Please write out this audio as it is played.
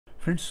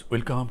Friends,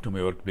 welcome to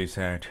my workplace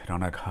at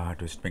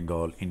Ranaghat, West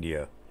Bengal,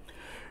 India.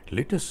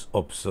 Let us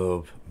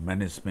observe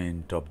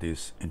management of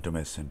this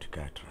intumescent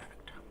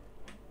cataract.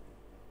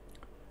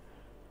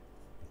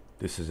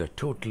 This is a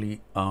totally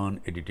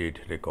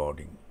unedited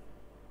recording.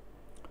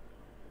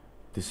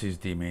 This is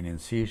the main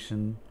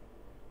incision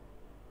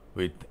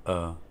with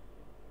a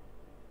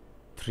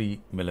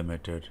 3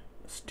 mm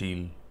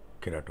steel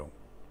keratome.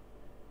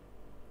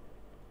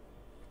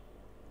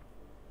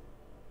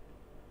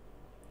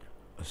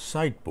 A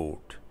side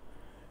port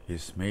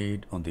is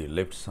made on the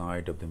left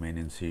side of the main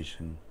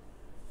incision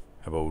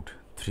about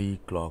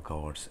 3 clock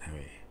hours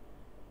away.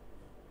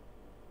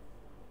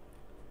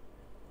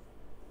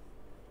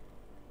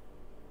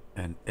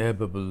 An air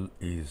bubble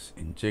is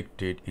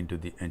injected into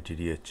the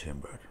anterior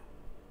chamber.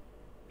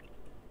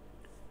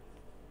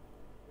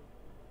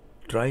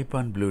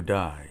 Trypan blue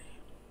dye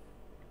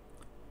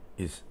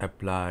is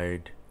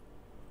applied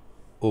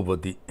over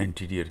the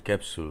anterior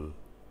capsule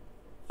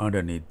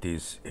underneath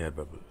this air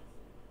bubble.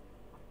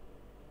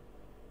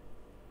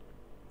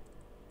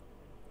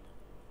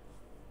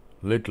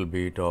 Little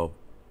bit of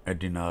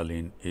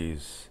adrenaline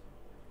is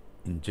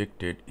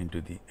injected into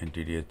the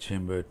anterior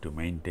chamber to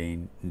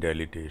maintain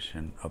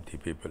dilatation of the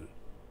pupil.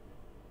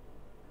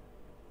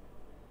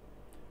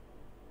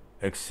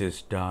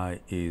 Excess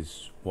dye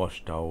is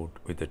washed out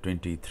with a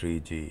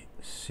 23G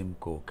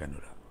Simcoe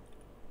cannula.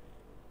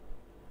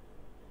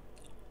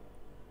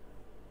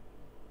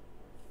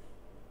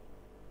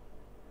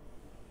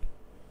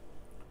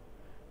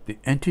 The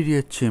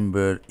anterior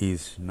chamber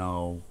is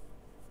now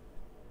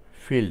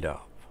filled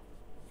up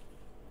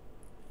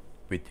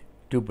with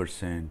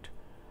 2%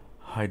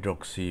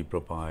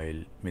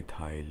 hydroxypropyl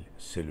methyl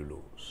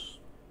cellulose.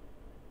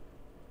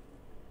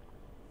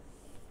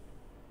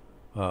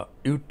 A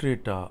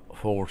Oertli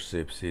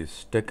forceps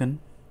is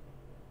taken.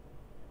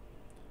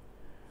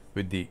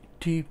 With the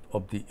tip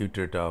of the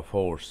Oertli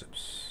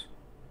forceps,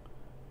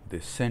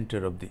 the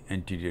center of the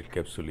anterior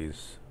capsule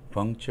is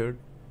punctured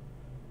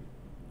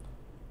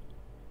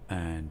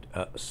and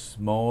a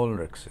small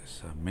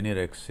rhexis, a mini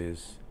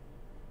rhexis,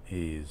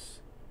 is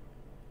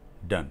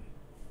done.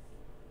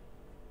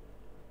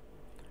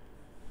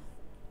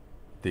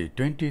 The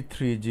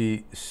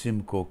 23G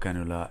Simcoe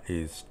cannula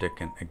is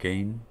taken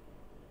again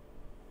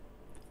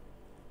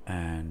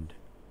and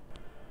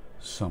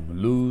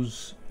some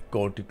loose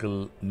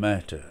cortical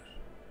matter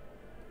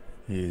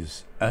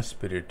is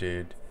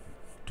aspirated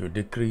to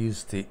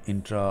decrease the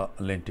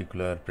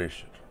intralenticular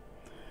pressure.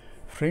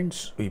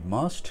 Friends, we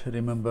must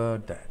remember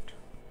that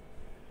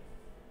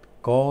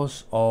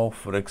cause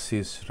of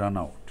rhexis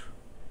runout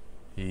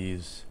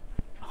is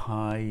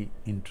high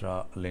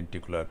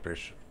intralenticular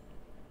pressure,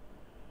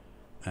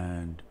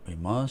 and we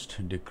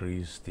must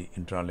decrease the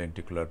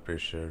intralenticular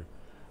pressure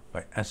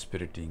by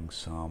aspirating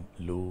some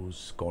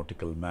loose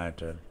cortical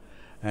matter,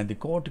 and the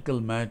cortical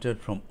matter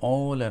from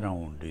all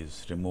around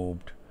is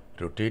removed,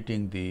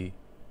 rotating the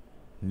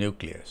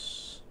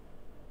nucleus.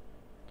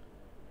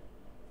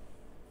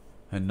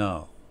 And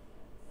now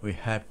we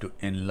have to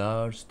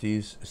enlarge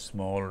these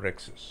small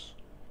rhexis.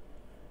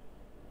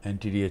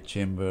 Anterior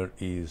chamber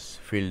is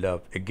filled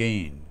up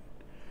again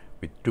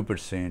with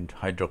 2%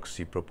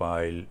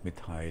 hydroxypropyl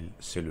methyl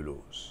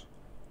cellulose.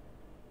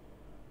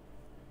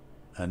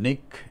 A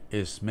nick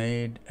is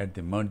made at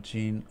the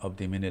margin of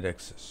the mini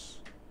rhexis.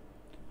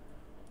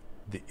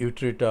 The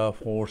Oertli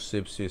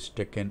forceps is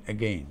taken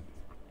again,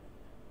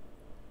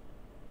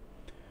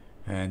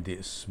 and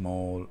the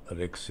small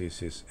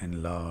rhexis is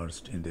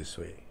enlarged in this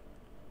way.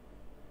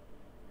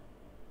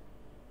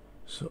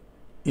 So,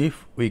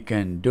 if we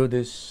can do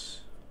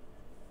this,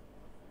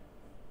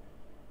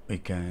 we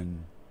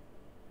can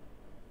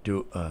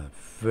do a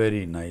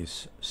very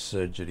nice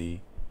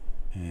surgery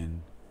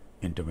in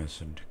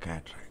intumescent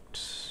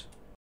cataracts.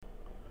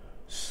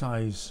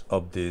 Size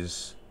of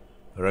this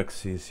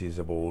rhexis is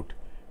about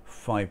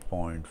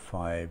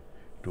 5.5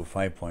 to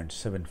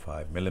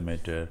 5.75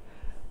 millimeter.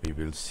 We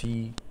will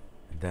see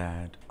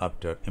that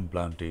after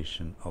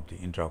implantation of the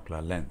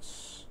intraocular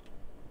lens.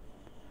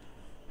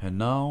 And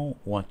now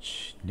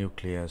watch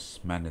nucleus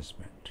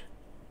management.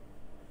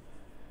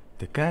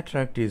 The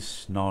cataract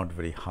is not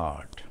very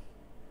hard.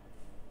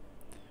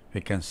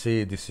 We can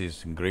say this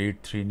is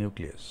grade 3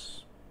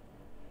 nucleus.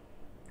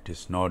 It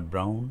is not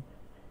brown,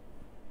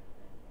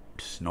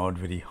 it is not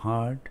very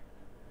hard,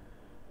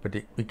 but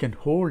we can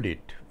hold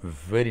it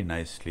very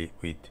nicely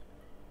with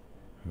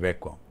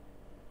vacuum.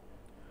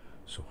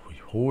 So we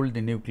hold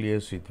the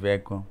nucleus with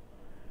vacuum,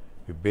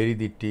 we bury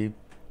the tip,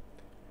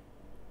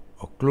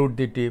 occlude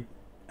the tip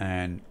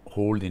and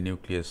hold the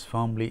nucleus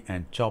firmly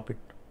and chop it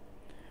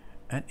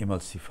and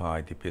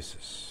emulsify the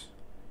pieces.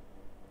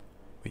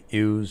 We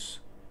use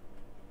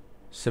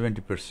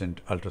 70%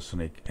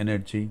 ultrasonic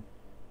energy,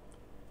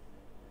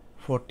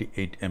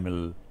 48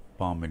 ml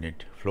per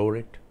minute flow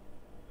rate,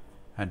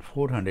 and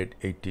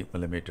 480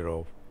 millimeter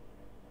of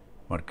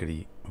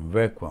mercury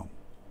vacuum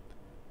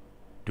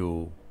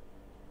to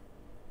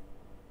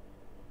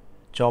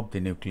chop the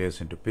nucleus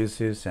into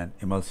pieces and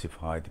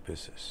emulsify the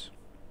pieces.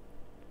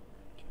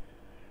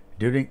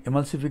 During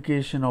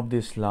emulsification of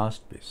this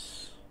last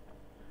base,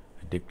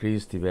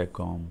 decrease the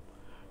vacuum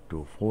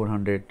to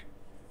 400,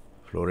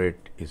 flow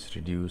rate is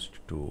reduced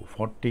to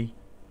 40,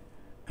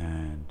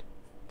 and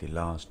the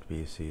last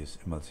base is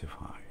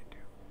emulsified.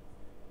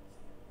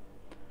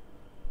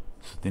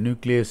 So the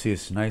nucleus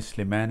is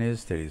nicely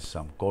managed. There is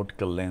some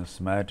cortical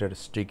lens matter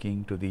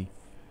sticking to the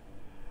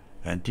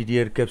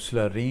anterior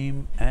capsular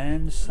rim,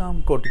 and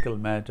some cortical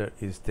matter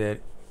is there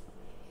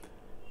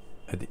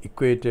at the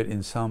equator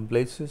in some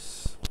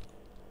places.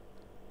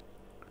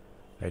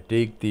 I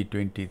take the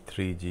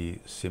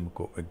 23G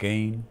Simcoe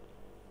again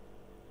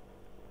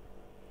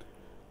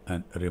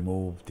and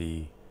remove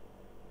the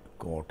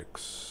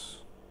cortex.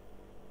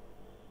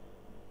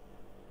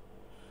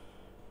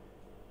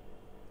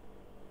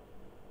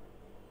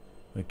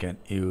 We can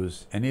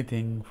use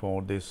anything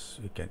for this.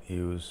 We can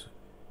use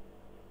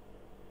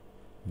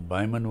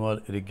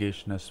bimanual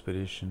irrigation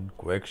aspiration,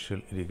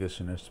 coaxial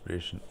irrigation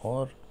aspiration,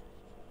 or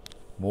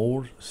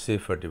more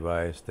safer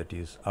device, that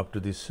is up to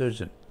the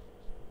surgeon.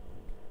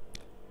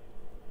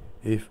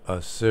 If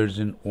a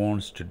surgeon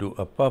wants to do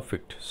a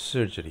perfect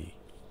surgery,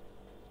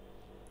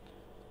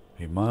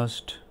 we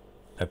must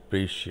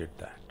appreciate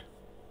that.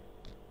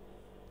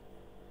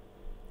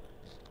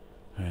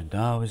 And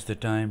now is the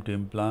time to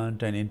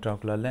implant an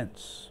intraocular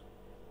lens.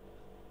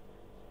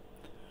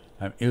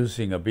 I am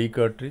using a B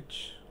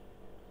cartridge,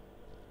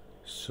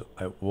 so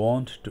I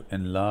want to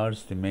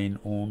enlarge the main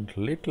wound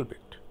little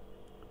bit,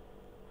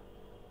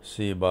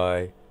 say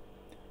by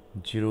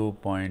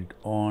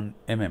 0.1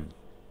 mm,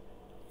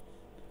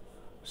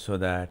 so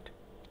that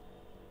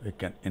we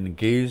can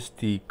engage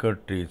the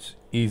cartridge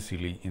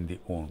easily in the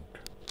wound.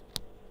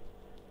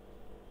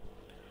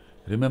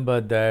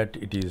 Remember that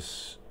it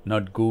is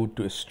not good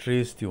to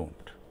stress the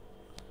wound.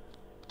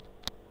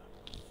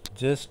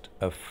 Just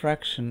a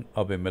fraction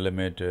of a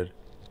millimeter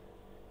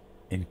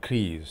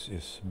increase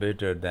is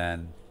better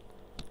than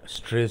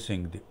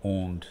stressing the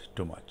wound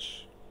too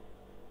much.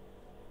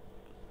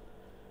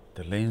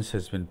 The lens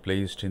has been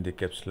placed in the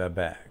capsular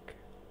bag.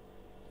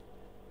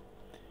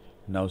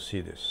 Now see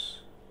this.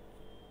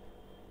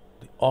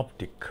 The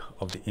optic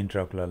of the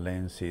intraocular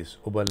lens is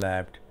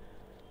overlapped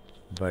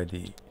by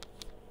the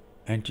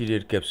anterior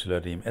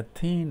capsular rim. A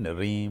thin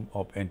rim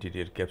of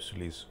anterior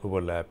capsule is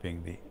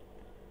overlapping the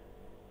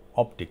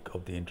optic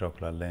of the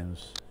intraocular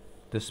lens.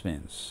 This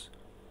means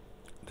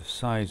the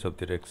size of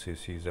the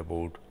rhexis is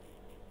about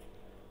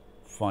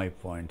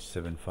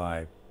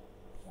 5.75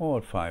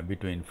 or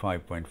between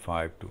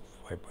 5.5 to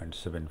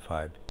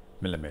 5.75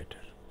 millimeter.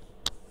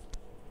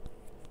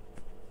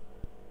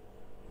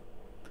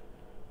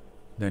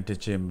 The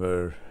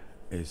antechamber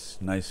is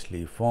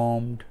nicely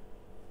formed.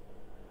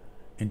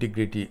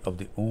 Integrity of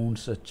the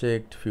wounds are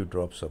checked. Few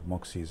drops of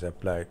moxie is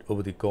applied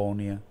over the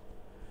cornea,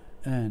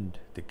 and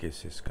the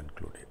case is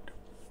concluded.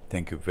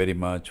 Thank you very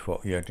much for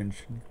your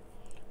attention.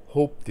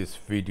 Hope this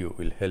video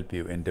will help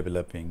you in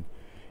developing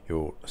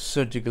your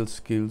surgical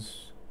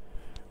skills.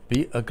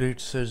 Be a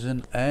great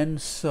surgeon and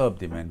serve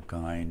the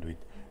mankind with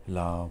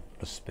love,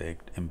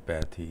 respect,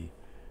 empathy,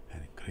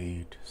 and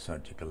great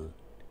surgical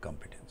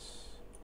competence.